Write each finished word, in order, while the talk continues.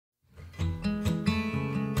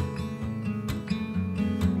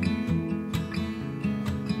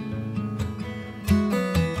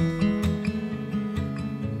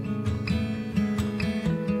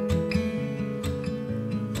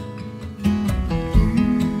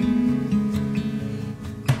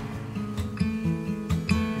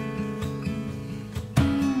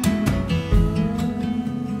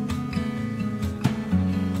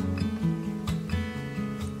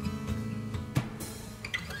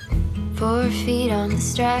4 feet on the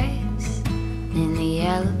stripes in the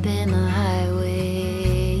Alabama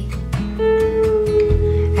highway.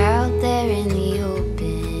 Out there in the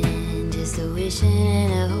open, just a wishing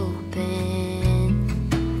and a hoping.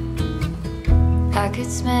 I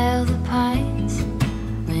could smell the pines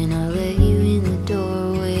when I let you in the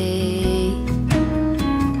doorway.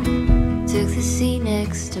 Took the seat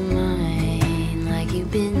next to mine like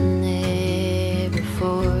you've been there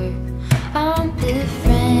before. I'm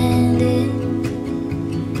befriended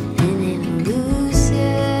in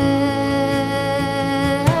Andalusia.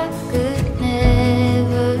 I could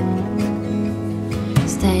never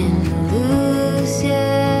stand to lose ya.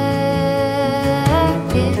 I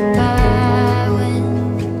get by when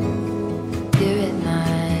you're at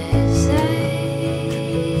my side.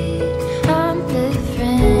 I'm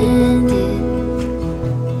befriended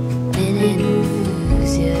in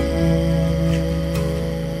Andalusia.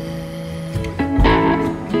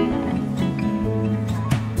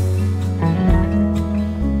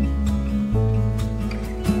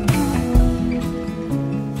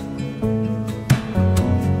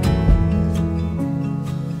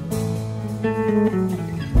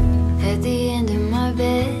 At the end of my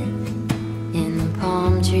bed, in the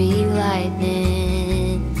palm tree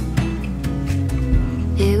lightning,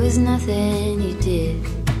 it was nothing you did,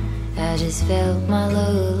 I just felt my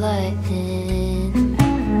low lightning.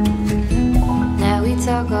 Now we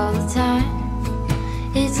talk all the time,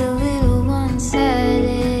 it's a little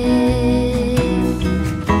one-sided,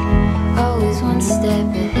 always one step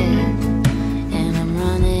ahead, and I'm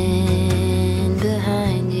running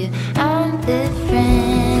behind you. I'm befriended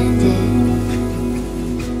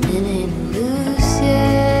in Andalusia.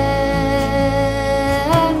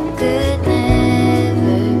 I could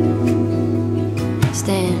never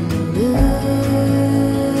stand to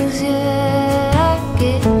lose ya. I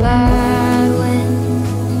get by when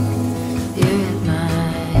you're at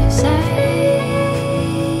my side.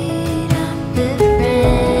 I'm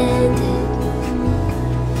befriended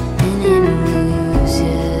in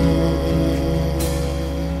Andalusia.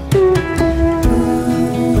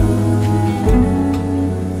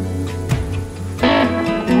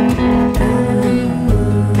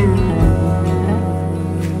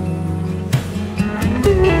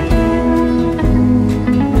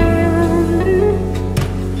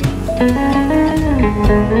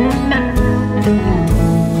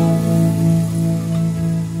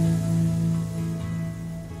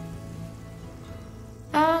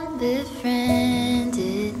 I'm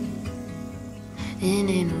befriended in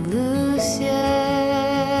Andalusia.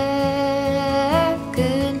 I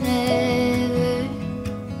could never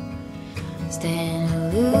stand to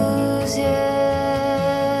lose ya.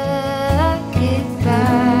 I get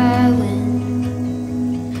by when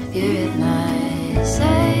you're at my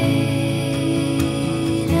side.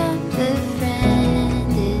 I'm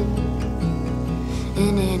befriended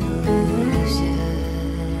in Andalusia.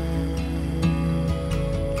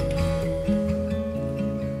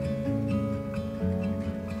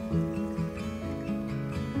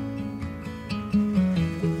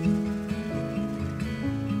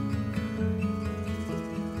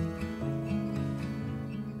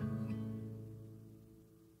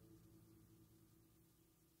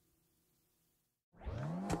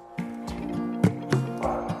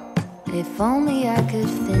 If only I could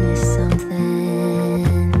finish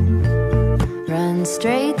something, run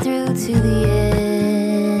straight through to the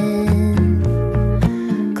end,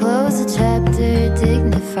 close the chapter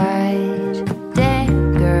dignified.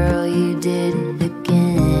 Damn girl, you did it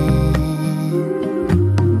again.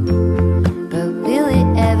 But will it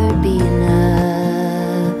ever be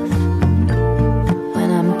enough when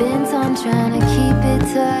I'm bent on trying to keep it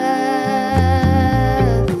tough?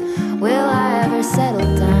 Will I ever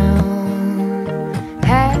settle down,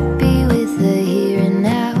 happy with the here and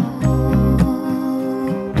now?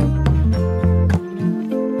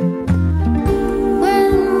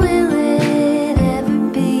 When will it ever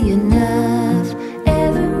be enough?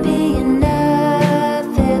 Ever be enough?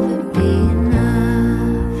 Ever be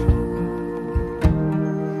enough?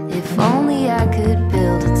 If only I could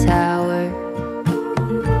build a tower,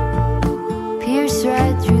 pierce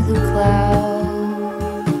right through the clouds.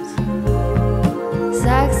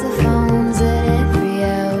 Saxophones at every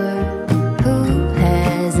hour. Who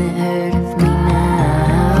hasn't heard of me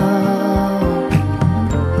now?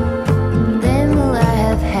 Then will I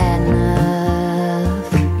have had enough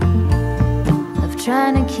of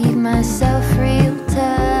trying to keep myself real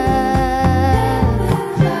tough?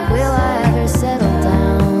 Will I ever settle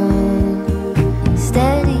down,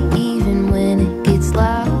 steady even when it gets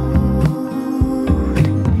loud?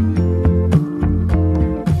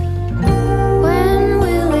 When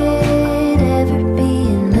will it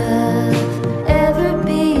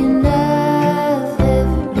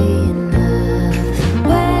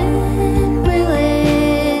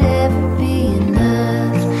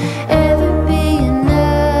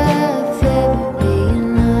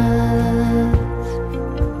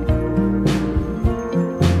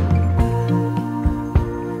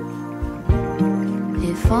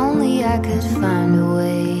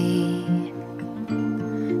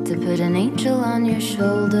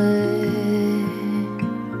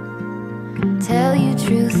tell you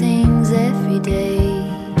true things every day.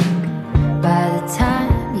 By the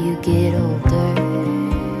time you get older,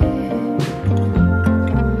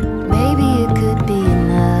 maybe it could be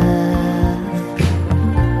enough.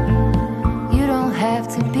 You don't have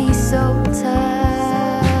to be so tough.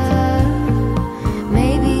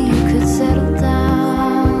 Maybe you could settle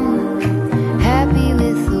down, happy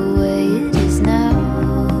with the way it is now.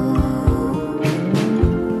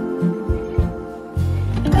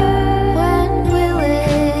 When will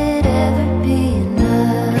it ever be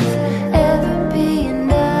enough? Ever be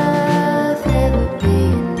enough? Ever be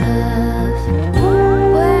enough?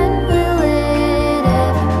 When will it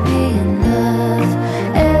ever be enough?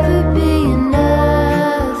 Ever be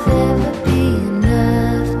enough? Ever be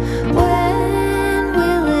enough? When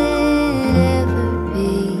will it ever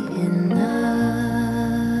be enough?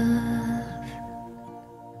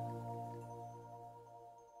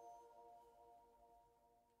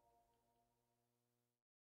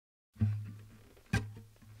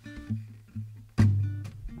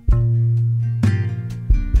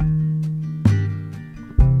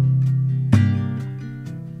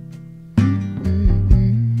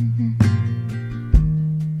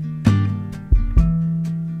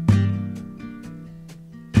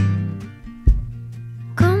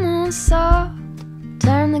 Come on, soft,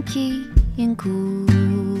 turn the key and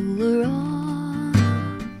cooler on.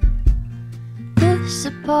 Push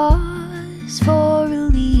the pause for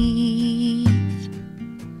relief.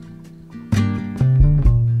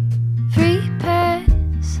 Free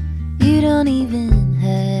pass, you don't even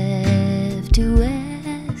have to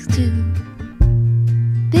ask to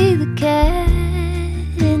be the cat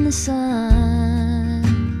in the sun.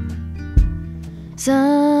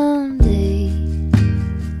 Someday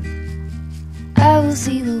I will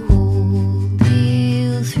see the whole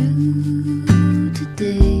deal through.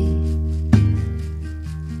 Today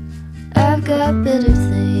I've got better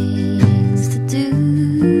things to do.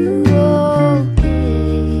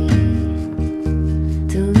 Okay,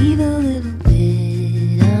 to leave a little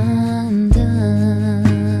bit undone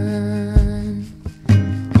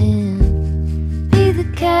and be the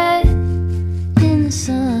cat in the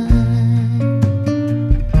sun.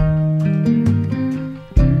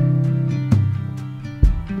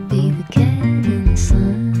 Be the cat in the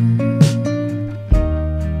sun.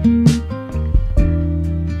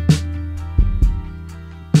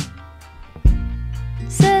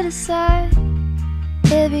 Set aside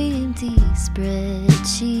every empty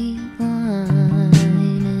spreadsheet line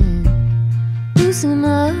and loosen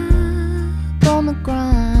up on the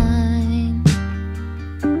grind.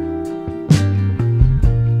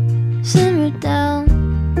 Simmer down,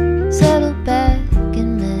 settle back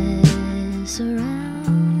and mess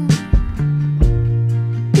around.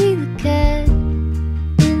 Be the cat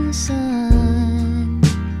in the sun.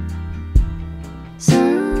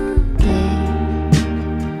 Someday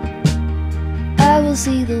I will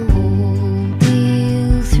see the whole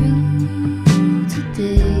deal through.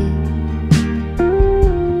 Today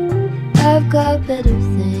I've got better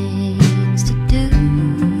things to do.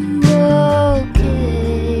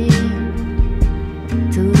 Okay,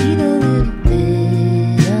 to leave a little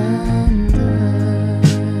bit undone.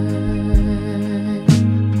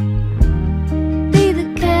 Be the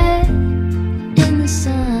cat in the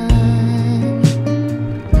sun.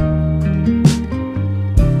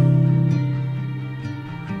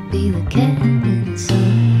 Be the cat in the sun.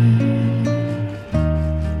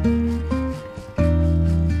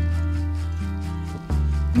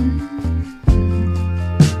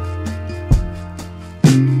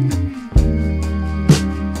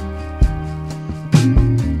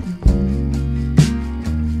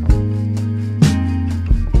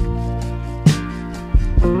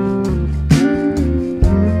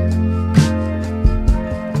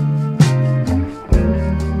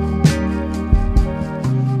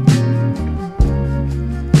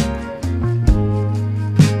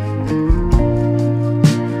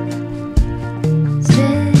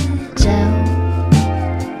 Stretch out,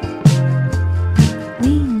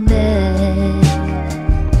 lean back,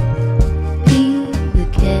 be the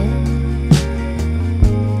cat.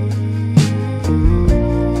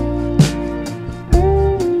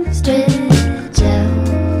 Stretch out,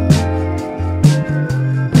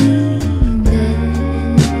 lean back,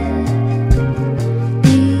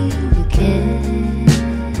 be the cat.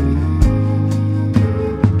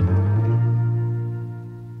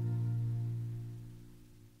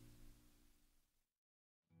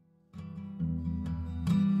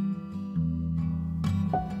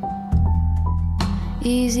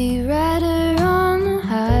 Easy rider on the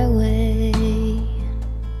highway,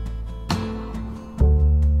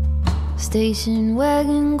 Station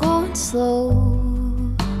wagon going slow.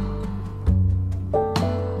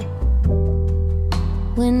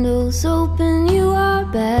 Windows open, you are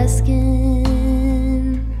basking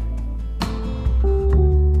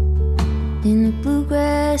in the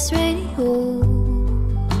bluegrass radio.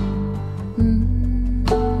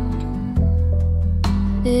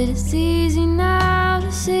 It is easy now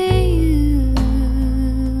to see you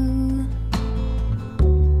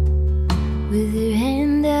with your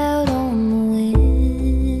hand out on the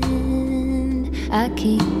wind. I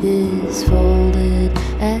keep this folded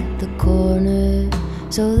at the corner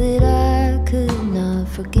so that I could not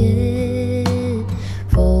forget.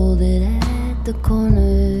 Folded at the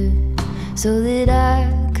corner so that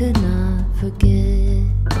I could not forget.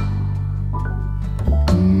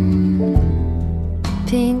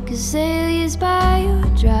 Pink azaleas by your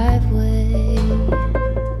driveway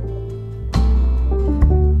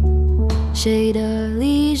shade our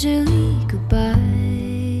leisurely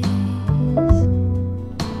goodbyes.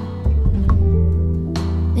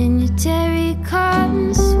 In your terry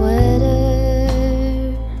cotton sweater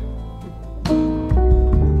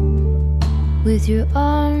with your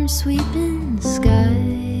arms sweeping the sky.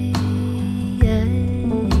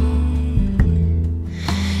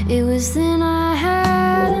 It was then I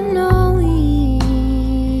had a knowing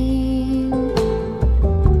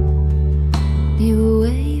you were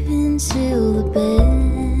waving till the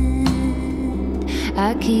bend.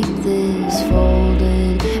 I keep this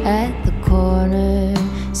folded at the corner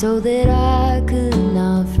so that I could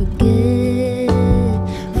not forget.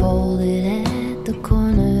 Folded at the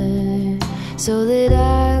corner so that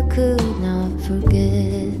I could not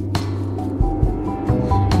forget.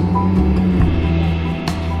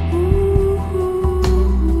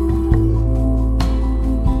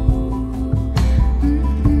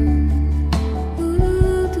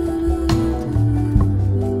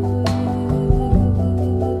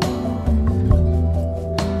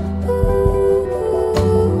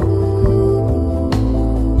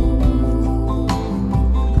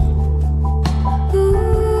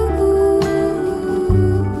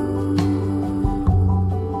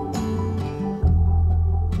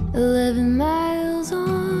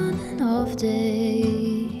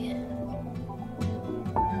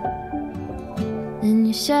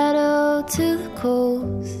 Shadow to the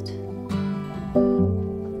coast,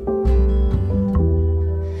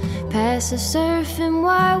 past the surf and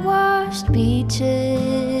whitewashed beaches,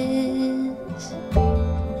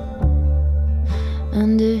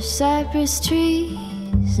 under cypress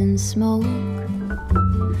trees and smoke,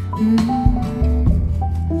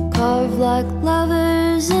 carved like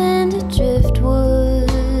lovers into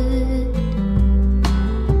driftwood.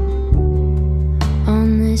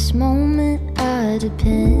 On this moment I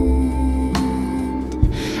depend.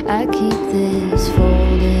 I keep this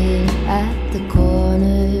folded at the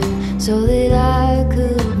corner so that I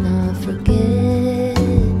could not forget.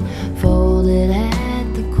 Folded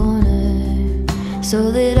at the corner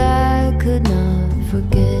so that I could not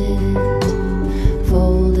forget.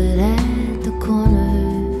 Folded at the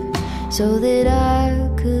corner so that I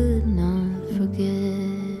could not forget.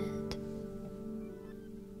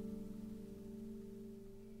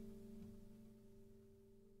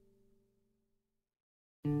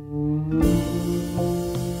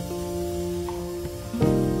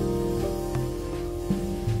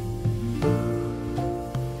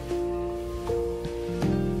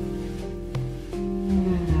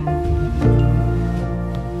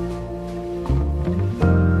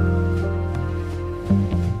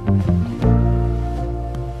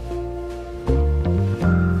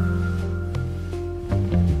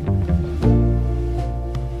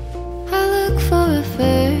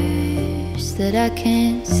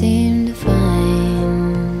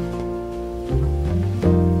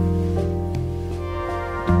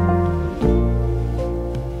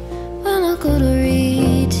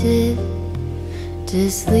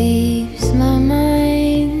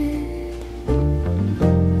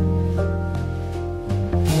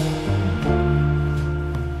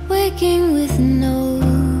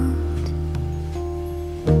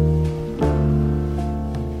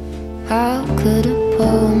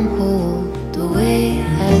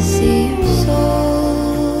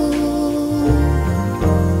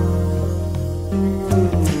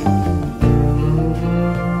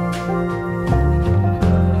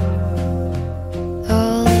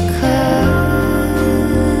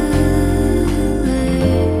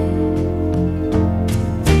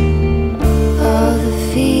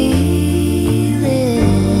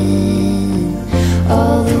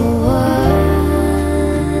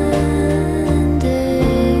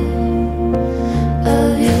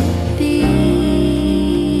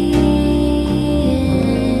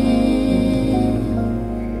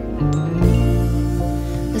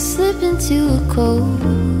 to a cold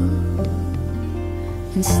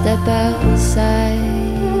and step outside.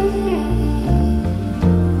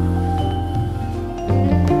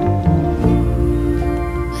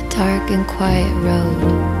 A dark and quiet road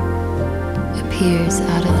appears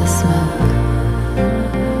out of the smoke.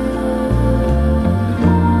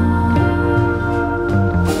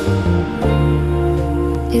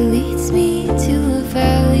 It leads me to a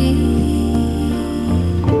valley,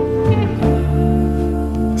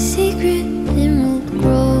 secret emerald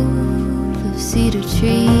grove of cedar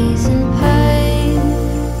trees and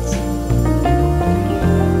pines.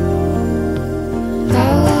 I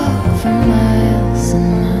walk for miles and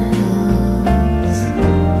miles.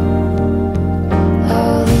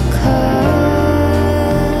 All the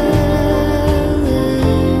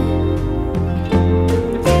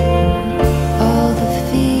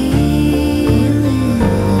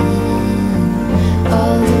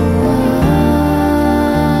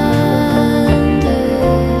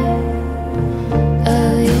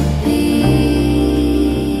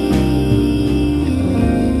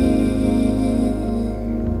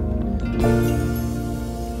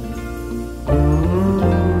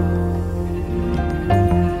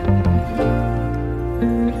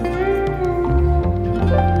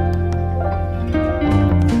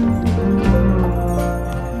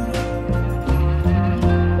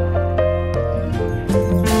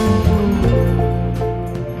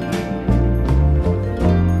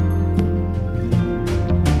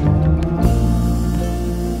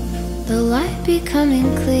becoming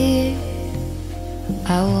clear,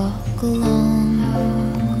 I walk along.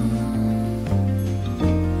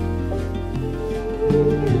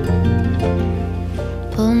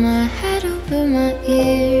 Pull my hat over my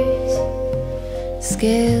ears,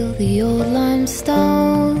 scale the old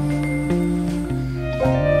limestone.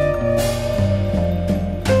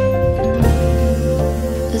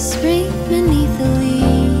 A spring beneath the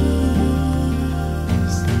leaves,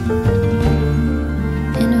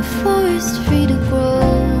 in a forest free to grow,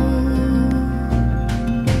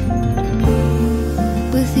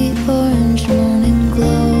 with the orange morning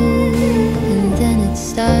glow, and then it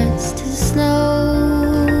starts to snow.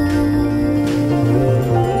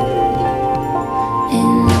 In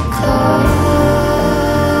the color,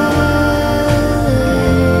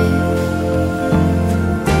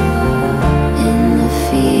 in the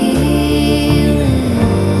feeling,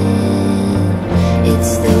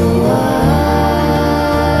 it's the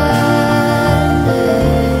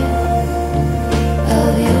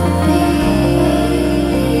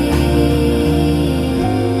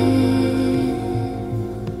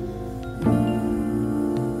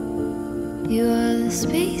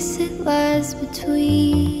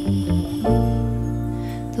between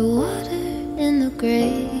the water and the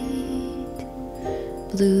great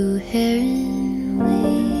blue heron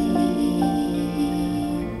wing.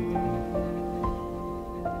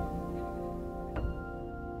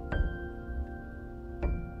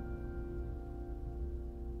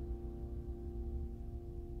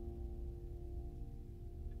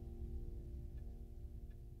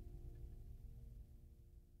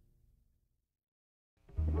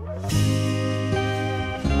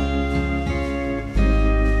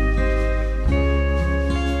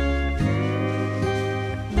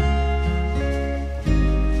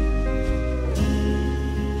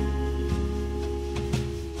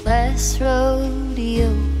 Last rodeo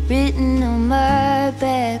written on my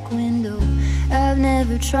back window. I've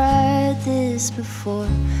never tried this before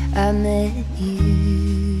I met you.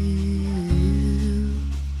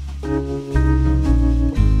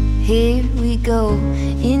 Here we go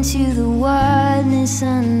into the wideness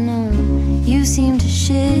unknown. You seem to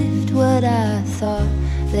shift what I thought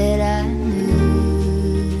that I knew.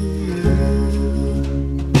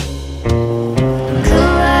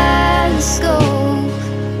 Kaleidoscope,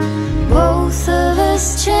 both of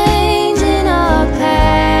us changing our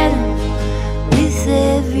pattern with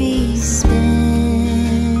every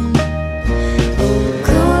spin. Oh,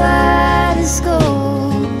 kaleidoscope,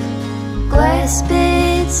 glass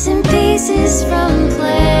bits and pieces from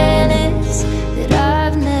planets that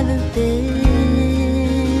I've never been.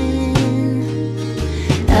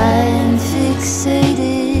 I am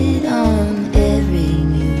fixated on every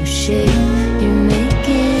new shape you're making.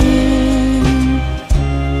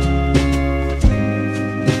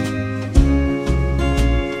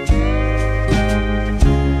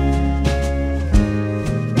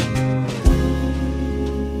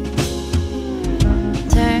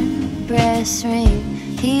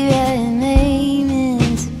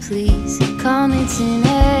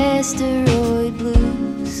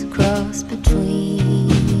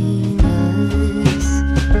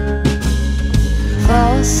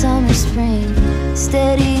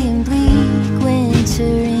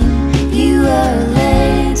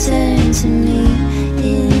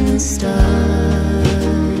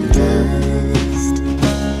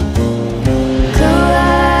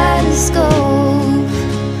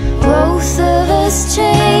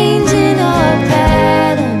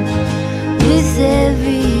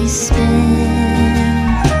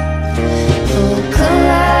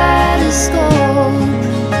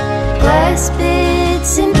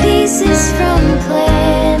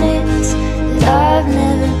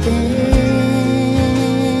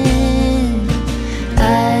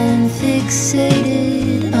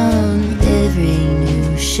 fixated on every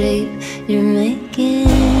new shape you're making.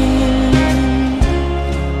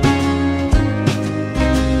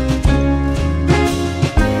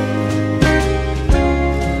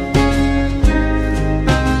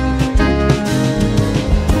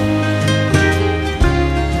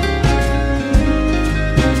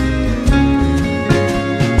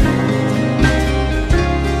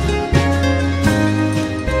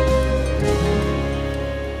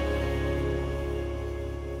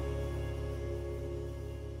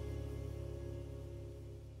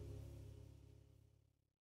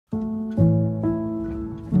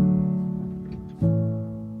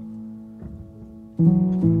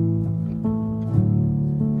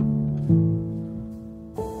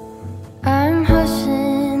 I'm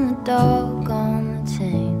hushing the dog on the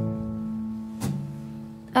chain.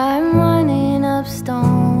 I'm lining up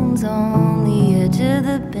stones on the edge of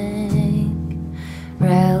the bank.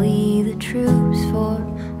 Rally the troops for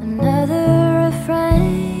another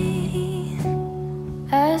refrain.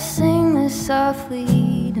 I sing this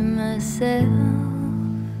softly to myself.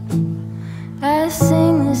 I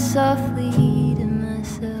sing this softly to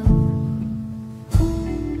myself.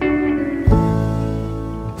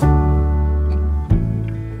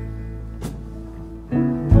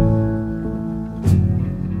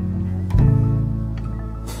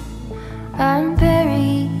 I'm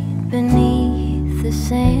buried beneath the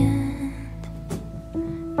sand.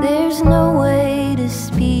 There's no way to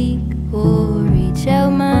speak or reach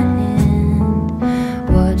out my hand.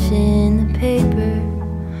 Watching the paper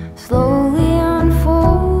slowly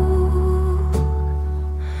unfold,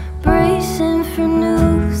 bracing for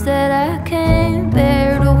news that I can't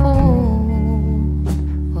bear to hold.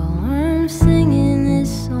 While I'm singing this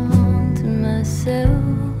song to myself,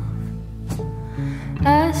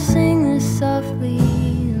 I sing this softly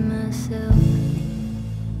to myself.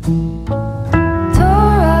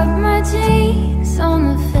 Tore up my jeans on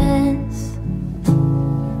the fence.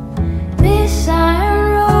 This iron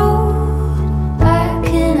road I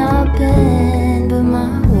cannot bend, but my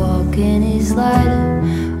walking is lighter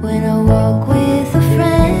when I walk with a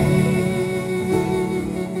friend.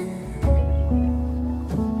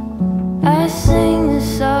 I sing this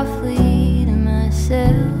softly to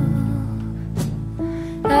myself.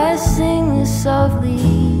 I sing this softly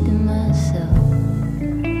to myself.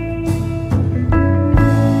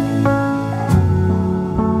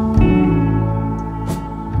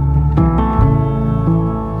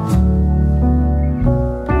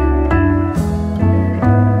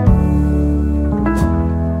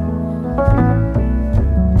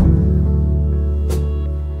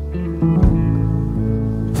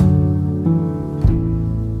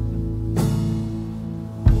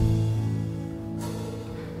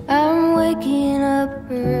 I'm waking up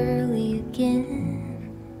early again,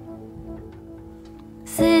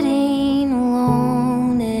 sitting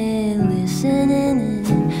alone and listening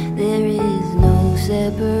in. There is no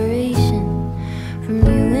separation from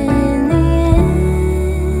you in the end.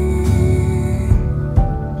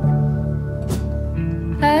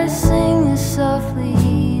 I sing this softly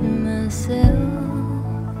to myself.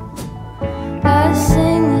 I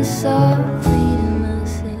sing this softly to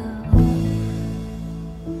myself.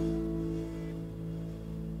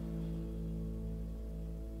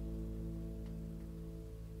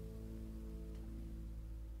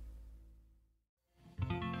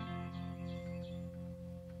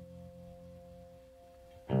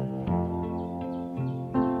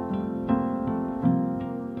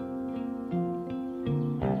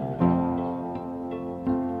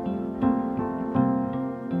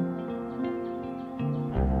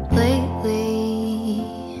 Lately,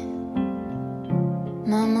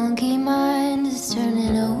 my monkey mind is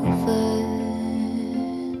turning over.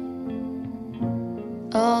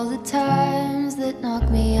 All the times that knock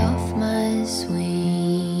me off my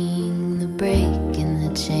swing, the break in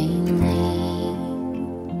the chain link.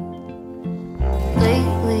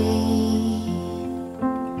 Lately,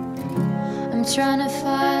 I'm trying to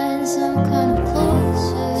find some kind of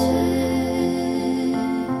closure,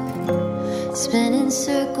 spinning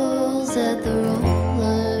circles at the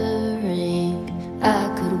roller rink. I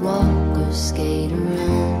could walk or skate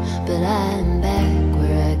around, but I'm back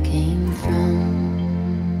where I came from.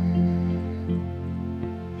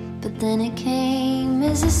 But then it came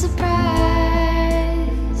as a surprise,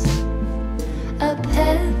 a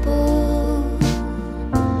pebble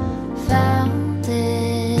found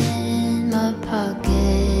in my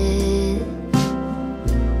pocket.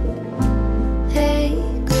 Hey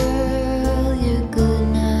girl, you're good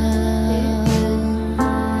now.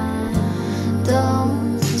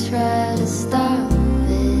 Don't try to stop it.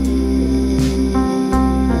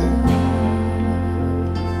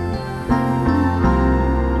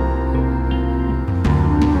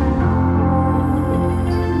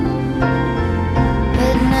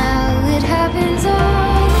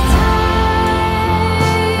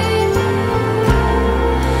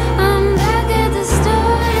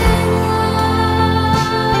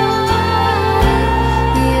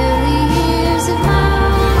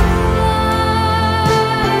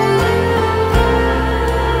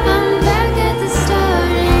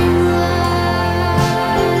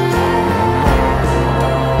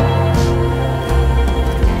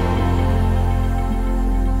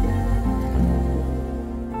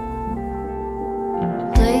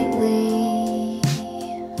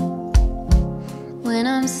 when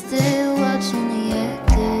I'm still watching the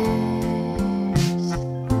actors.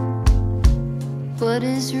 What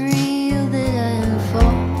is real that I am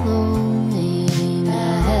following? I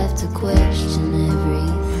have to question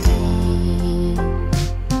everything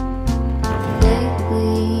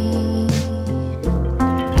lately.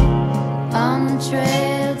 On the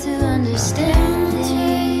trail to understanding,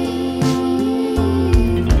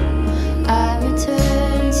 I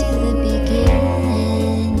return to the beginning.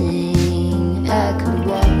 I could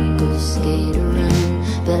walk or skate or run,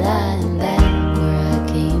 but I am back where I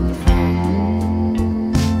came from.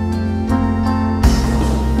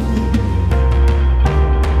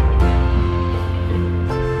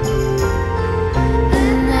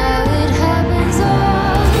 And now it happens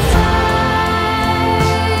all the time.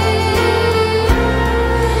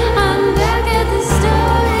 I'm back at the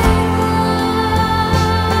starting line.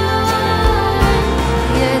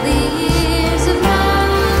 Yeah, the years of my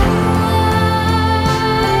life.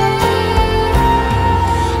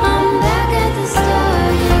 I'm back at the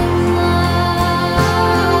starting line.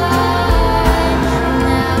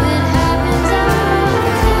 Now it happens all the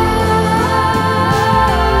time.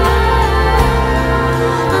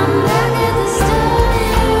 I'm back at the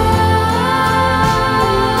starting line.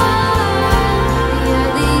 Yeah,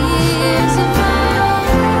 the years of my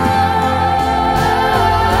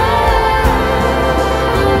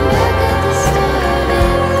I'm back at the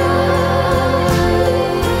starting line.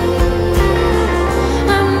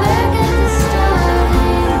 I'm back at the starting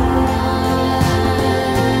line.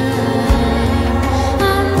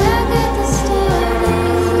 I'm back at the starting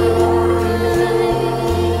line.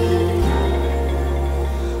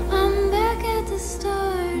 I'm back at the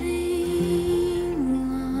starting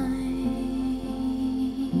line.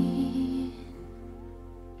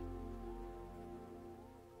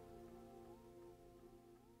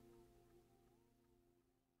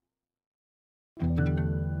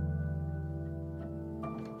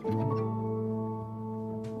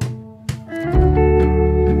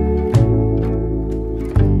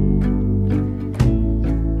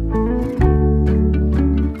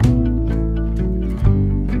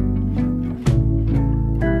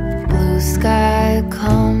 Blue sky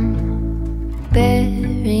come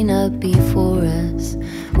bearing up before us.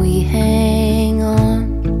 We hang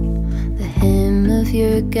on the hem of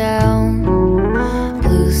your gown.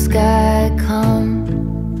 Blue sky come,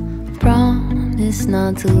 promise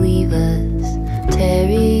not to leave us.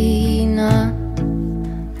 Tarry not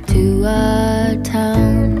to our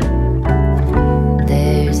town.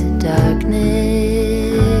 There's a darkness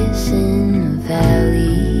in the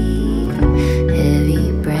valley,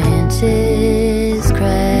 heavy branches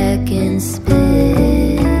crack and split.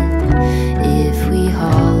 If we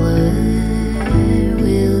holler,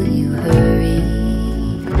 will you hurry?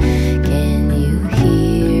 Can you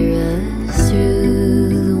hear us through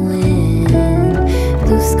the wind?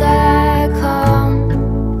 Blue sky calm,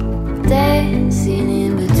 dancing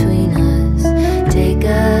in between us. Take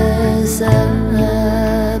us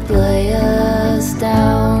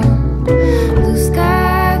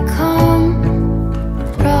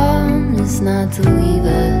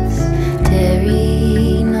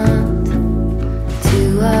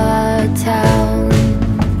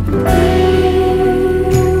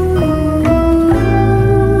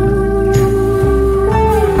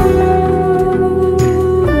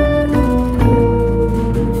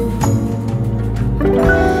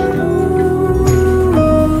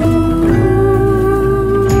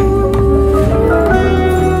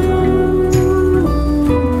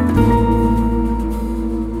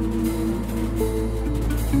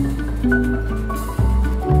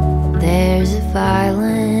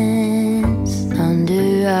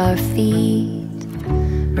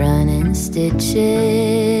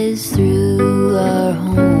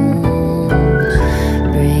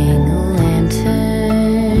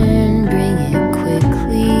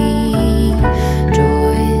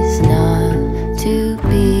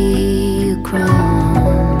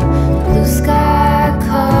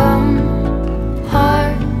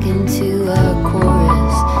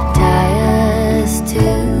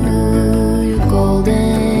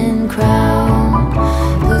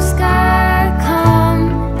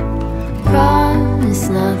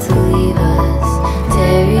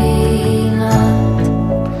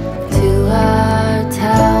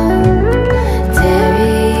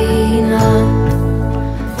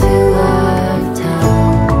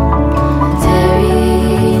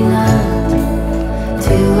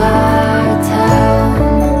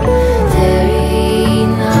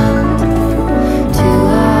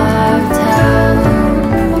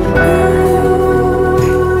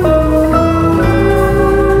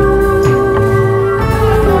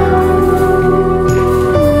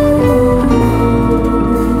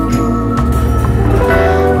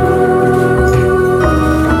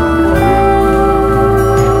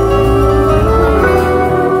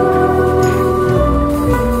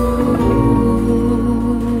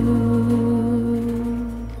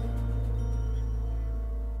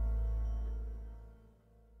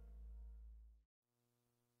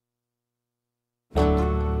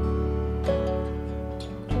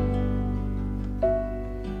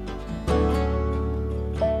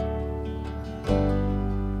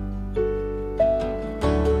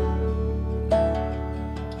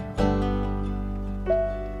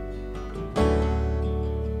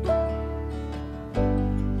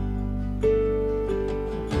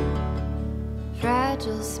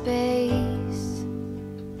fragile space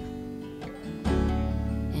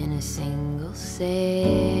in a single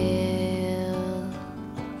sail.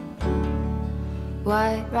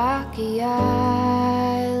 White rocky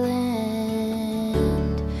island,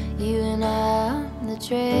 you and I on the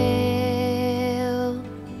trail,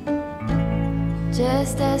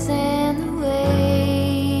 just us and the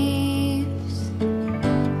waves.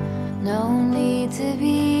 No need to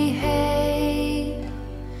behave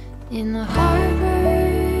in the harbor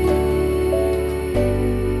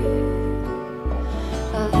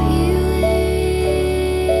of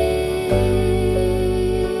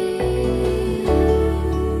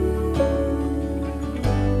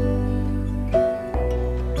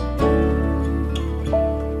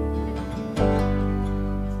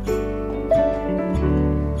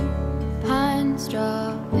pine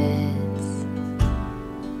straw beds,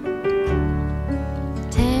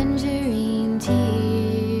 tangerine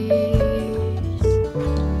tears,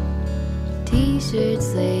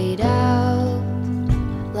 t-shirts laid out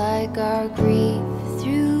like our grief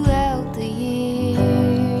throughout the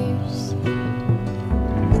years.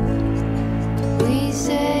 We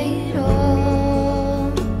say it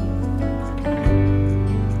all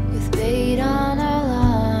with bait on our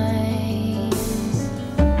lines.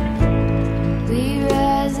 We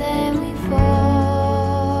rise and we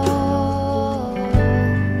fall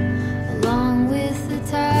along with the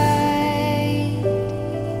tide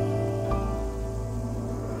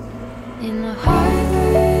in the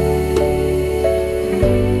harbor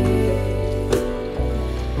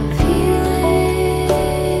of healing,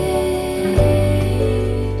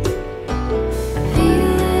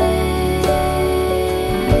 feeling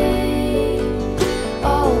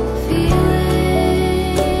all the feelings.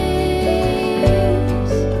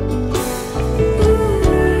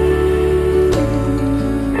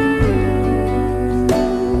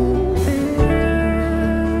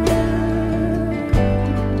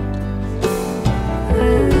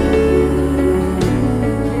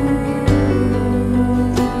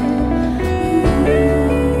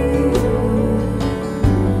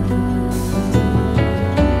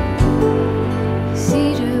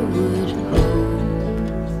 Cedarwood hope,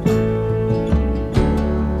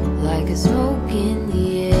 like a smoke in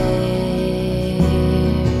the air,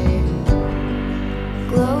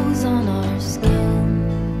 glows on our skin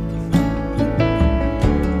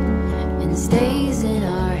and stays in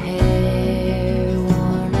our hair,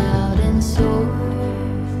 worn out and sore.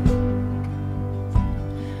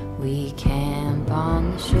 We camp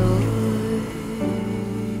on the shore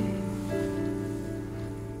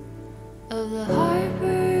of the harbor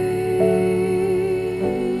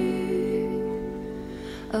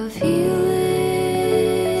of healing.